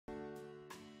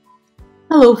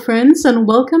Hello friends, and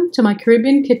welcome to my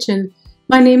Caribbean kitchen.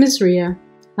 My name is Ria.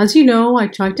 As you know, I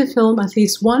try to film at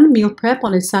least one meal prep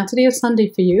on a Saturday or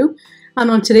Sunday for you. And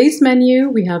on today's menu,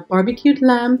 we have barbecued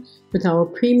lamb with our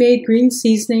pre-made green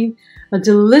seasoning, a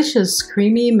delicious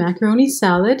creamy macaroni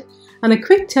salad, and a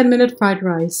quick 10-minute fried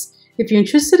rice. If you're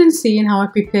interested in seeing how I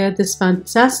prepared this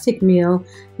fantastic meal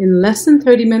in less than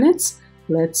 30 minutes,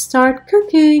 let's start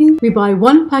cooking. We buy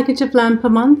one package of lamb per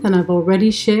month, and I've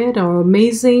already shared our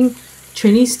amazing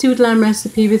Trini stewed lamb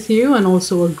recipe with you and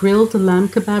also a grilled lamb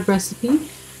kebab recipe.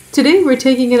 Today we're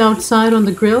taking it outside on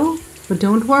the grill, but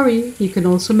don't worry, you can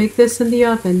also make this in the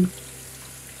oven.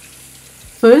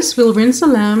 First, we'll rinse the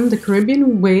lamb the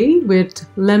Caribbean way with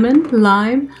lemon,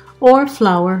 lime, or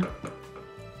flour.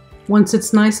 Once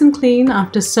it's nice and clean,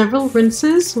 after several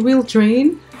rinses, we'll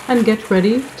drain and get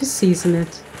ready to season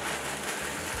it.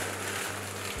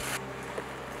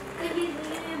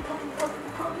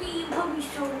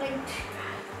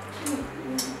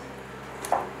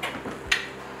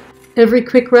 Every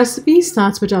quick recipe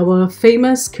starts with our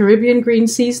famous Caribbean green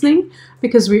seasoning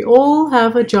because we all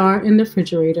have a jar in the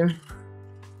refrigerator.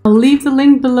 I'll leave the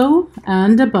link below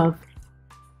and above.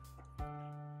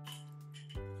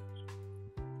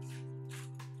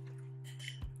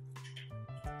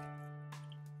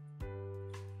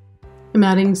 I'm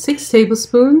adding 6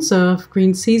 tablespoons of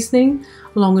green seasoning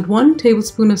along with 1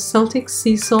 tablespoon of Celtic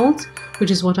sea salt, which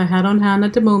is what I had on hand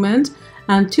at the moment,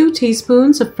 and 2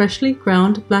 teaspoons of freshly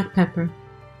ground black pepper.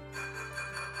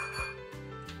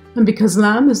 And because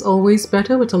lamb is always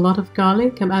better with a lot of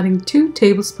garlic, I'm adding 2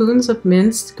 tablespoons of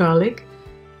minced garlic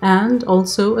and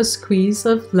also a squeeze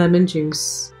of lemon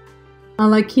juice. I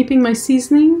like keeping my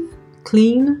seasoning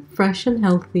clean, fresh and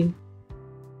healthy.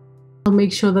 I'll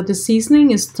make sure that the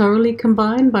seasoning is thoroughly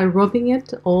combined by rubbing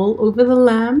it all over the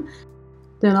lamb.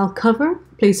 Then I'll cover,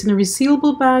 place in a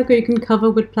resealable bag or you can cover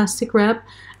with plastic wrap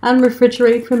and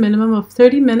refrigerate for a minimum of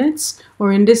 30 minutes,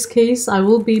 or in this case I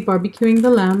will be barbecuing the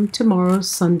lamb tomorrow,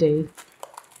 Sunday.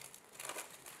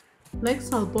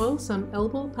 Next I'll boil some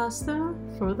elbow pasta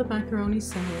for the macaroni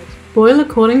salad. Boil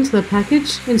according to the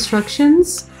package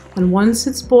instructions, and once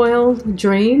it's boiled,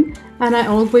 drain, and I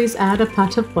always add a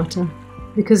pat of butter.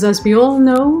 Because as we all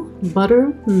know,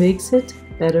 butter makes it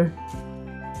better.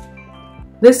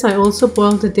 This I also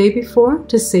boiled the day before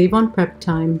to save on prep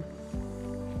time.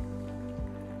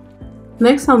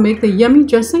 Next I'll make the yummy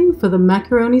dressing for the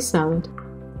macaroni salad.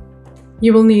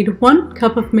 You will need 1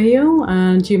 cup of mayo,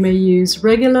 and you may use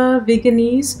regular,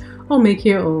 veganese, or make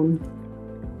your own.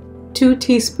 2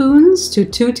 teaspoons to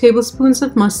 2 tablespoons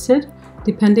of mustard,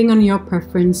 depending on your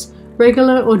preference,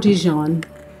 regular or Dijon.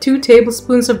 2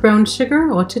 tablespoons of brown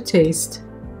sugar or to taste.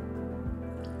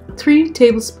 3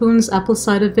 tablespoons apple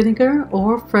cider vinegar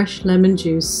or fresh lemon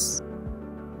juice.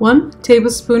 1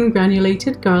 tablespoon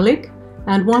granulated garlic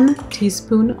and 1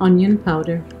 teaspoon onion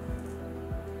powder.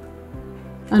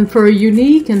 And for a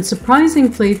unique and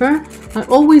surprising flavor, I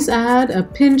always add a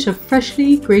pinch of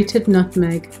freshly grated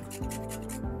nutmeg.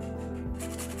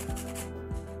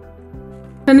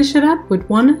 Finish it up with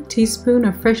 1 teaspoon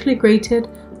of freshly grated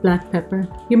black pepper.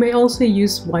 You may also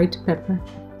use white pepper.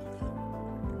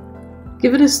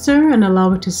 Give it a stir and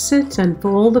allow it to sit and for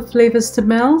all the flavors to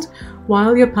melt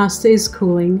while your pasta is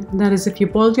cooling. That is if you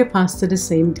boiled your pasta the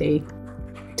same day.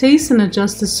 Taste and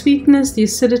adjust the sweetness, the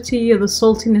acidity, or the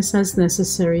saltiness as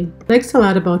necessary. Next I'll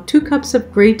add about 2 cups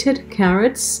of grated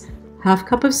carrots, ½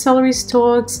 cup of celery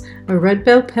stalks, a red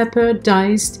bell pepper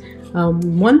diced,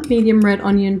 1 medium red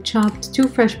onion chopped, 2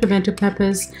 fresh pimento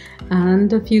peppers,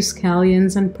 and a few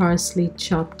scallions and parsley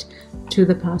chopped to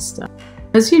the pasta.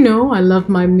 As you know, I love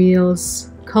my meals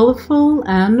colorful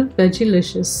and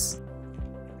veggie-licious.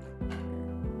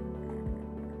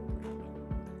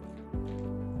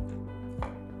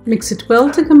 Mix it well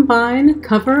to combine,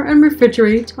 cover and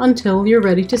refrigerate until you're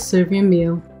ready to serve your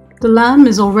meal. The lamb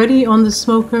is already on the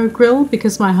smoker grill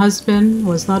because my husband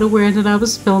was not aware that I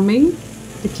was filming.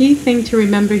 The key thing to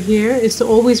remember here is to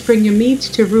always bring your meat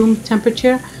to room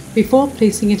temperature before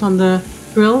placing it on the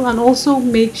grill, and also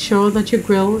make sure that your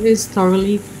grill is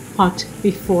thoroughly hot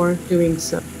before doing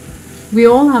so. We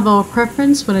all have our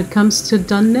preference when it comes to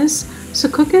doneness, so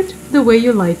cook it the way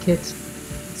you like it.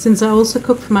 Since I also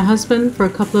cook for my husband for a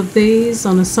couple of days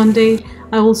on a Sunday,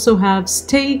 I also have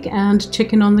steak and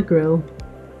chicken on the grill.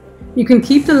 You can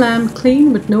keep the lamb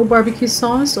clean with no barbecue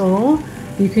sauce, or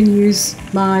you can use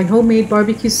my homemade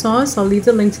barbecue sauce. I'll leave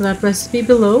the link to that recipe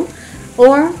below,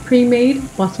 or pre-made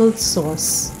bottled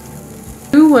sauce.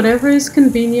 Do whatever is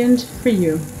convenient for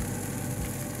you.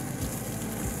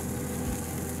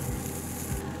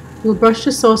 We'll brush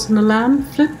the sauce on the lamb,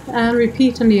 flip and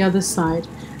repeat on the other side,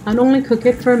 and only cook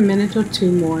it for a minute or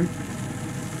 2 more.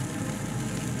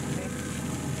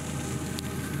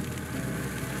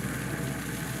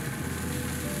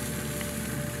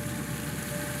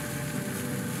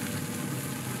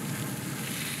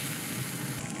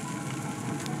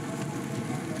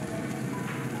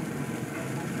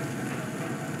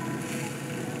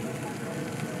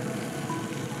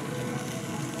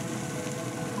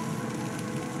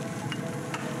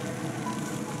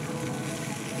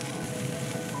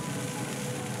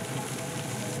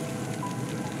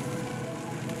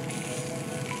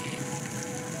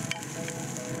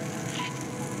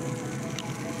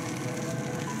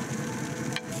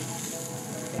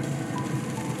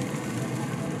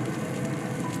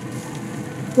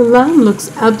 The lamb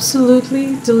looks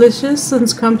absolutely delicious and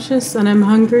scrumptious, and I'm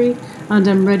hungry and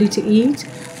I'm ready to eat.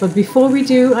 But before we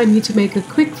do, I need to make a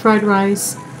quick fried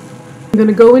rice. I'm going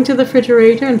to go into the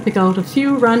refrigerator and pick out a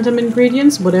few random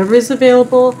ingredients, whatever is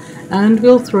available, and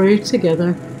we'll throw it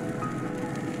together.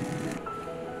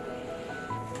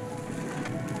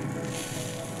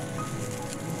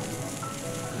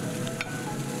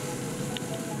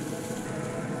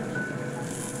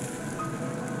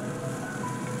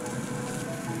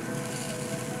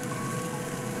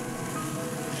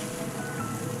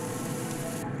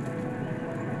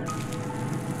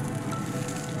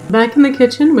 Back in the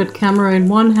kitchen with camera in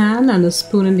one hand and a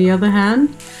spoon in the other hand,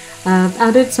 I've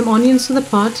added some onions to the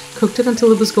pot, cooked it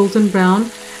until it was golden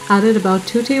brown, added about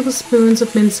 2 tablespoons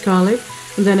of minced garlic,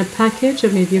 and then a package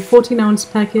of maybe a 14-ounce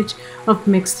package of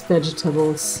mixed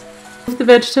vegetables. With the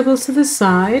vegetables to the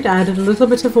side, I added a little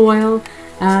bit of oil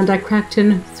and I cracked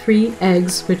in 3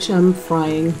 eggs which I'm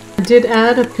frying. I did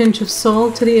add a pinch of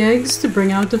salt to the eggs to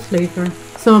bring out the flavor.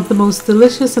 Some of the most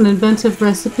delicious and inventive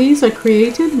recipes are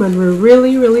created when we're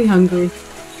really hungry.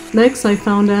 Next, I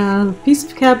found a piece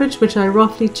of cabbage which I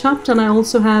roughly chopped, and I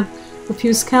also have a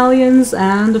few scallions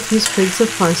and a few sprigs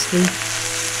of parsley.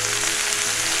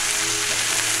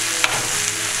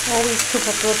 Always cook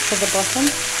up good for the bottom.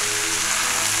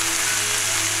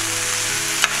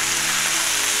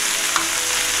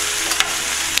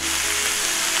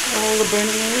 All the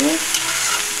burning areas.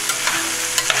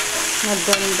 Not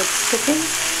burning but sticking.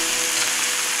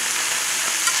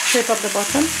 Scrape up the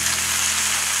bottom.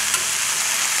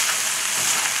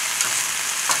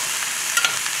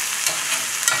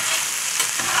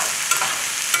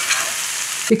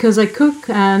 Because I cook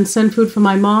and send food for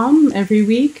my mom every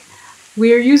week,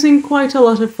 we are using quite a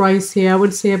lot of rice here. I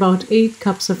would say about 8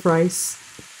 cups of rice.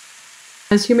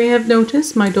 As you may have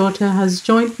noticed, my daughter has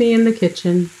joined me in the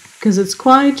kitchen, because it's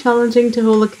quite challenging to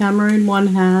hold a camera in one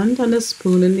hand and a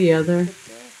spoon in the other.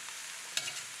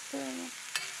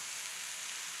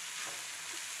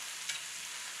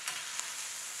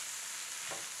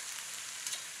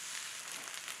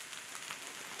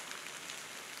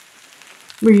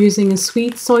 We're using a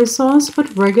sweet soy sauce,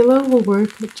 but regular will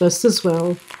work just as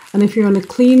well. And if you're on a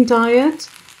clean diet,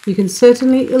 you can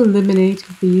certainly eliminate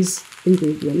these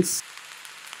ingredients.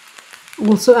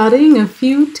 Also adding a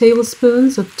few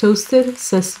tablespoons of toasted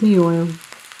sesame oil.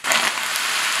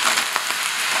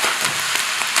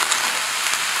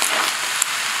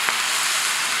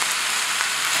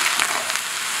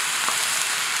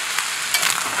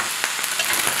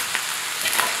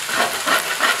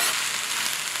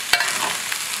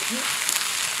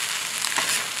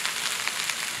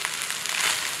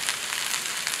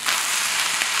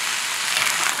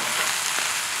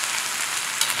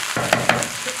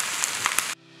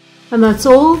 And that's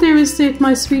all there is to it,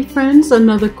 my sweet friends.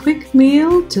 Another quick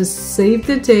meal to save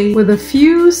the day. With a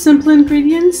few simple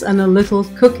ingredients and a little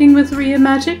cooking with Ria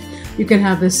magic, you can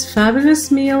have this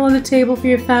fabulous meal on the table for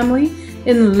your family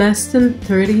in less than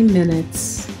 30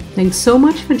 minutes. Thanks so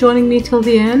much for joining me till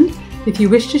the end. If you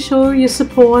wish to show your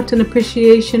support and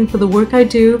appreciation for the work I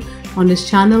do on this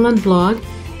channel and blog,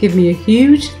 give me a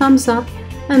huge thumbs up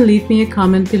and leave me a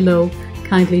comment below.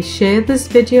 Kindly share this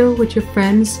video with your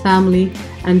friends, family,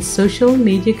 and social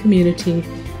media community.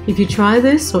 If you try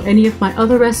this or any of my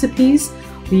other recipes,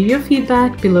 leave your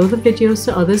feedback below the video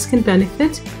so others can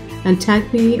benefit, and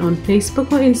tag me on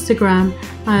Facebook or Instagram.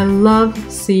 I love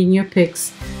seeing your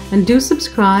pics. And do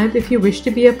subscribe if you wish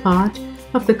to be a part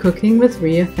of the Cooking with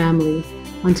Ria family.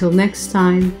 Until next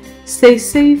time, stay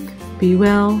safe, be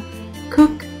well,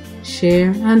 cook,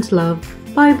 share, and love.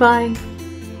 Bye bye.